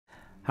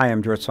Hi,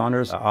 I'm George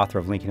Saunders, author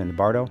of Lincoln and the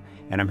Bardo,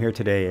 and I'm here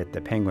today at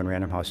the Penguin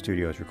Random House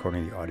Studios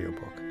recording the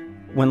audiobook.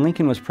 When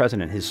Lincoln was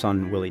president, his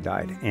son Willie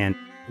died, and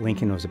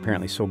Lincoln was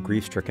apparently so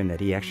grief-stricken that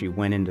he actually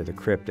went into the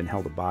crypt and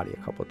held a body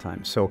a couple of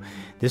times. So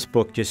this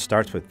book just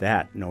starts with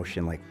that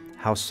notion, like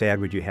how sad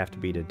would you have to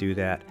be to do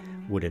that?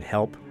 Would it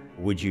help?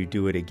 Would you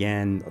do it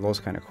again? Those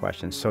kind of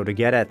questions. So to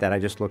get at that, I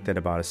just looked at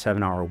about a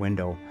 7-hour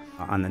window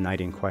on the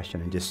night in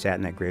question and just sat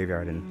in that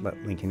graveyard and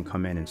let Lincoln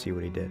come in and see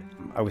what he did.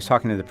 I was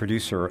talking to the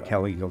producer,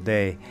 Kelly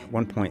Gilday. At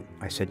one point,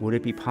 I said, would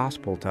it be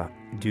possible to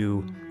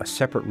do a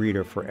separate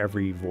reader for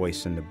every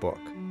voice in the book?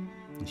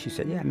 And she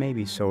said, yeah,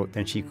 maybe. So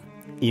then she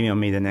emailed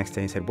me the next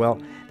day and said, well,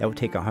 that would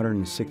take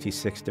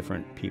 166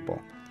 different people.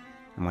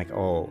 I'm like,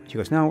 oh. She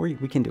goes, no, we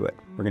can do it.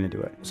 We're going to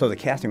do it. So the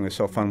casting was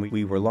so fun.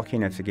 We were lucky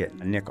enough to get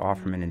Nick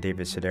Offerman and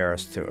David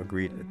Sedaris to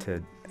agree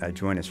to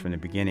join us from the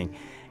beginning.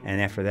 And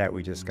after that,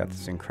 we just got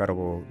this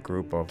incredible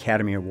group of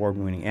Academy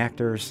Award-winning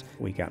actors.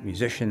 We got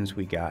musicians.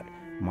 We got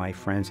my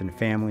friends and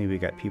family. We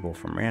got people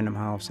from Random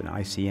House and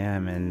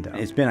ICM. And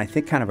it's been, I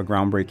think, kind of a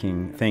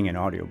groundbreaking thing in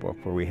audiobook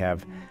where we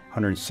have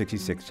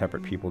 166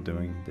 separate people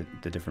doing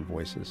the different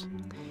voices.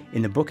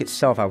 In the book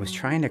itself, I was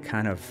trying to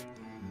kind of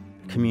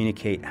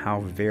communicate how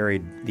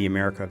varied the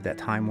America of that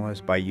time was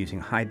by using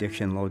high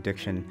diction, low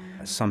diction,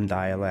 some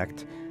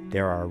dialect.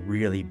 There are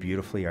really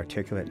beautifully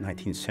articulate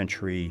 19th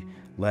century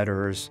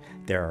letters.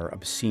 There are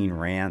obscene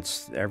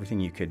rants, everything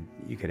you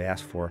could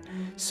ask for.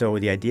 So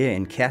the idea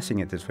in casting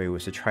it this way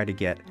was to try to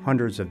get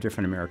hundreds of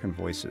different American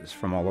voices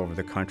from all over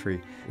the country.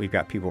 We've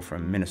got people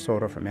from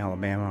Minnesota, from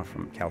Alabama,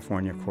 from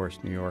California, of course,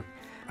 New York.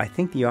 I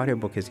think the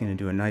audiobook is going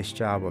to do a nice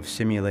job of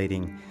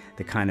simulating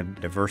the kind of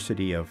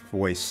diversity of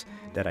voice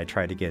that I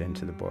tried to get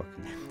into the book.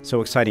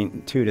 So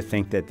exciting, too, to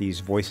think that these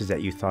voices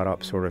that you thought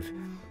up, sort of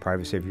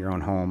privacy of your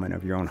own home and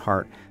of your own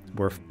heart,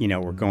 were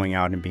going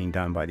out and being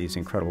done by these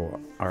incredible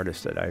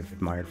artists that I've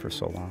admired for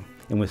so long.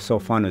 And what's so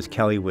fun is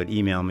Kelly would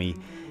email me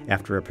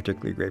after a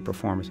particularly great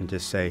performance and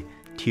just say,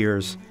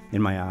 tears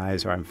in my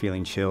eyes, or I'm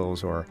feeling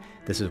chills, or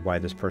this is why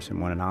this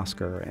person won an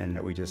Oscar. And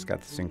we just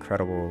got this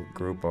incredible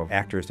group of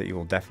actors that you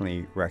will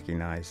definitely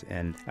recognize.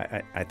 And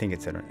I think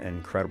it's an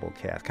incredible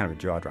cast, kind of a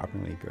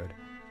jaw-droppingly good.